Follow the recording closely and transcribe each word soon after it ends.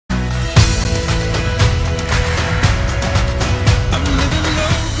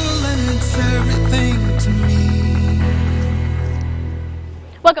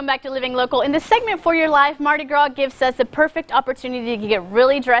Welcome back to Living Local. In this segment For Your Life, Mardi Gras gives us the perfect opportunity to get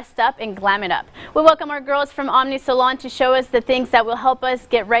really dressed up and glam it up. We welcome our girls from Omnis Salon to show us the things that will help us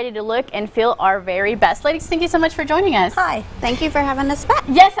get ready to look and feel our very best. Ladies, thank you so much for joining us. Hi, thank you for having us back.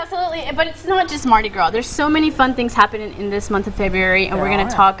 Yes, absolutely. But it's not just Mardi Gras. There's so many fun things happening in this month of February, and we're going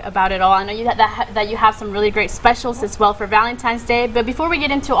to talk about it all. I know that you have some really great specials as well for Valentine's Day. But before we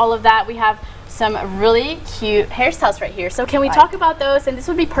get into all of that, we have some really cute hairstyles right here. So can we talk about those? And this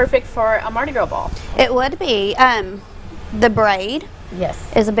would be perfect for a Mardi Gras ball. It would be. The braid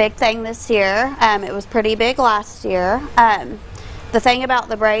is a big thing this year. It was pretty big last year. The thing about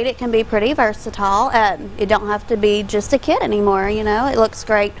the braid, it can be pretty versatile. You don't have to be just a kid anymore, you know. It looks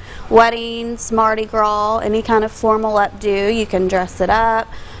great. Weddings, Mardi Gras, any kind of formal updo, you can dress it up.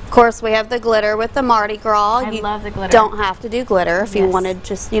 Of course, we have the glitter with the Mardi Gras. I love the glitter. Don't have to do glitter if you wanted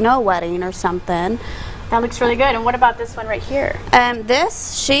just, you know, a wedding or something. That looks really good. And what about this one right here?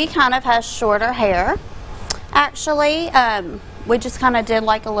 She kind of has shorter hair. Actually, we just kind of did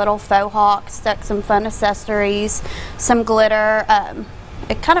like a little faux hawk, stuck some fun accessories, some glitter.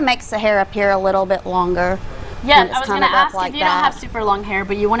 It kind of makes the hair appear a little bit longer. Yeah, I was going to ask if you don't have super long hair,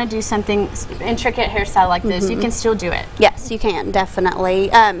 but you want to do something intricate hairstyle like this, you can still do it. Yes, you can, definitely.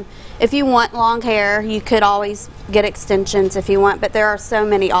 If you want long hair, you could always get extensions if you want, but there are so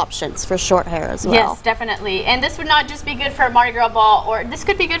many options for short hair as well. Yes, definitely. And this would not just be good for a Mardi Gras ball, or this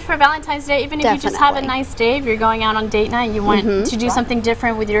could be good for Valentine's Day, even if you just have a nice day. If you're going out on date night, you want to do something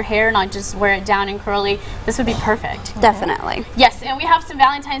different with your hair, not just wear it down and curly. This would be perfect. Definitely. Yes, and we have some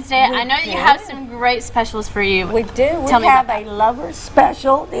Valentine's Day. I know that you have some great specials for you. We do. We have a lover's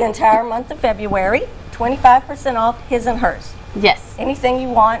special the entire month of February, 25% off his and hers. Yes. Anything you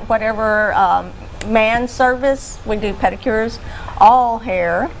want, whatever man service, we do pedicures, all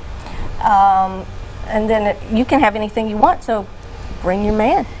hair, and then you can have anything you want, so bring your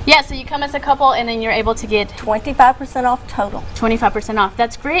man. Yeah, so you come as a couple and then you're able to get 25% off total. 25% off.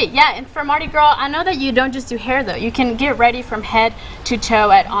 That's great. Yeah, and for Mardi Gras, I know that you don't just do hair though. You can get ready from head to toe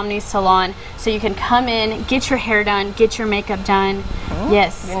at Omnis Salon. So you can come in, get your hair done, get your makeup done.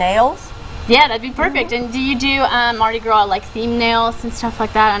 Yes. Your nails. Yeah, that'd be perfect. And do you do Mardi Gras like theme nails and stuff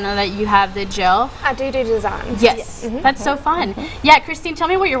like that? I know that you have the gel. I do designs. Yes, that's so fun. Yeah, Christine, tell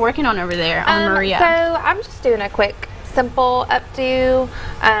me what you're working on over there on Maria. So I'm just doing a quick, simple updo.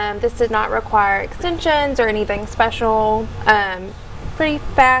 This did not require extensions or anything special. Pretty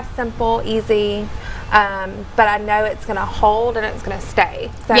fast, simple, easy. But I know it's going to hold and it's going to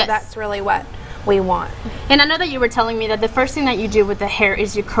stay. So that's really what we want. And I know that you were telling me that the first thing that you do with the hair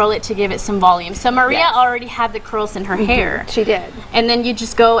is you curl it to give it some volume. So Maria already had the curls in her hair. She did. And then you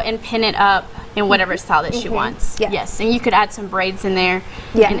just go and pin it up in whatever style that she wants. Yes. And you could add some braids in there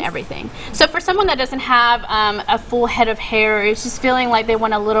and everything. So for someone that doesn't have a full head of hair, is just feeling like they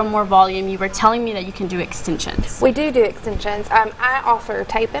want a little more volume, you were telling me that you can do extensions. We do extensions. I offer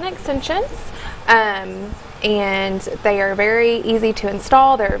tape-in extensions. And they are very easy to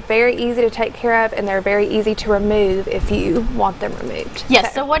install, they're very easy to take care of, and they're very easy to remove if you want them removed.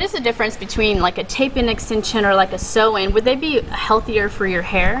 Yes, so what is the difference between like a tape-in extension or like a sew-in? Would they be healthier for your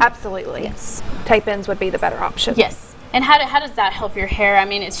hair? Absolutely. Yes. Tape-ins would be the better option. Yes. And how does that help your hair? I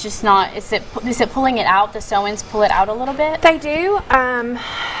mean, it's just not, is it pulling it out? The sew-ins pull it out a little bit? They do.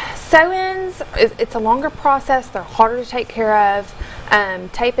 Sew-ins, it's a longer process, they're harder to take care of.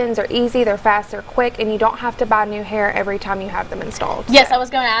 Tape-ins are easy, they're fast, they're quick, and you don't have to buy new hair every time you have them installed. Yes, I was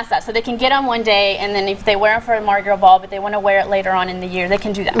going to ask that. So they can get them one day, and then if they wear them for a Mardi Gras ball, but they want to wear it later on in the year, they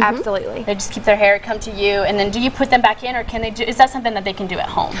can do that. Absolutely. They just keep their hair, come to you, and then do you put them back in, or can they do, is that something that they can do at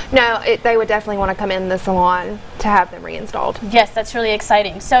home? No, they would definitely want to come in the salon to have them reinstalled. Yes, that's really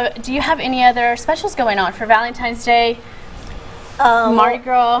exciting. So do you have any other specials going on for Valentine's Day? Mardi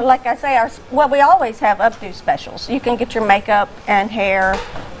Gras? Like I say, we always have updo specials. You can get your makeup and hair,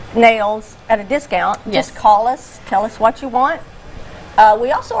 nails at a discount. Yes. Just call us, tell us what you want.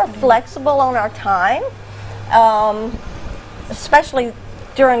 We also are flexible on our time, especially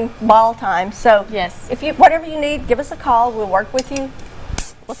during ball time. So if whatever you need, give us a call. We'll work with you.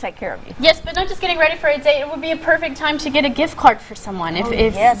 We'll take care of you. Yes, but not just getting ready for a date. It would be a perfect time to get a gift card for someone. If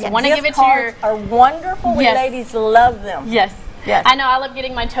you want to give it to your... Gift cards are wonderful. We ladies love them. Yes. Yes. I know I love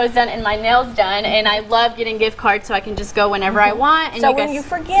getting my toes done and my nails done, and I love getting gift cards so I can just go whenever I want. And so when you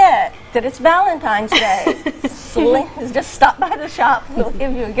forget that it's Valentine's Day, just stop by the shop. We'll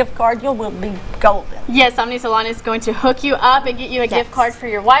give you a gift card. You will be golden. Yes, Omnis Salon is going to hook you up and get you a gift card for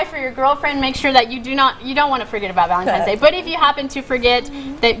your wife or your girlfriend. Make sure that you don't want to forget about Valentine's Day. But if you happen to forget,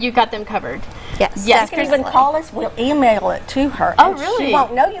 that you got them covered. Yes. You can even call us. We'll email it to her. Oh, really? She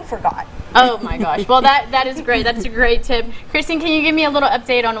won't know you forgot. Oh my gosh. Well, that is great. That's a great tip. Kristen, can you give me a little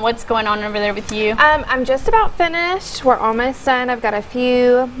update on what's going on over there with you? I'm just about finished. We're almost done. I've got a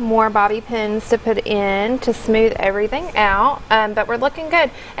few more bobby pins to put in to smooth everything out, but we're looking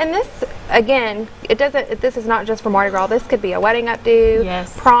good. And this, again, this is not just for Mardi Gras. This could be a wedding updo,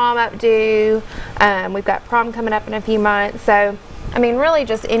 yes, prom updo. We've got prom coming up in a few months, so I mean, really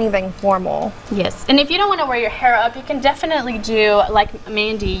just anything formal. Yes, and if you don't want to wear your hair up, you can definitely do like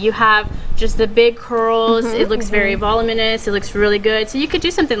Mandy. You have just the big curls. It looks very voluminous. It looks really good. So you could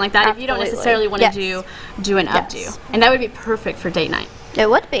do something like that. Absolutely. If you don't necessarily want to do an updo. And that would be perfect for date night. It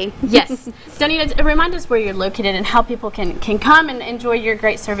would be. Yes. Donita, remind us where you're located and how people can come and enjoy your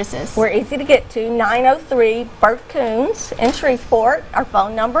great services. We're easy to get to, 903 Bert Coons in Shreveport. Our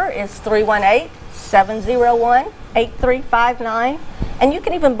phone number is 318-701-8359. And you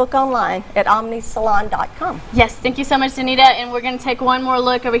can even book online at omnisalon.com. Yes, thank you so much, Donita. And we're going to take one more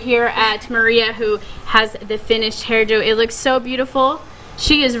look over here at Maria, who has the finished hairdo. It looks so beautiful.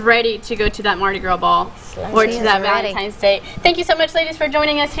 She is ready to go to that Mardi Gras ball or to that Valentine's Day. Thank you so much, ladies, for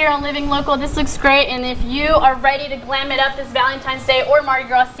joining us here on Living Local. This looks great, and if you are ready to glam it up this Valentine's Day or Mardi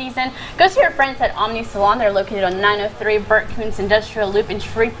Gras season, go see your friends at Omnis Salon. They're located on 903 Bert Coons Industrial Loop in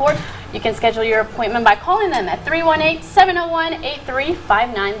Shreveport. You can schedule your appointment by calling them at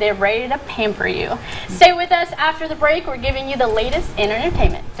 318-701-8359. They're ready to pamper you. Stay with us after the break. We're giving you the latest in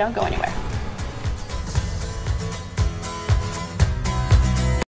entertainment. Don't go anywhere.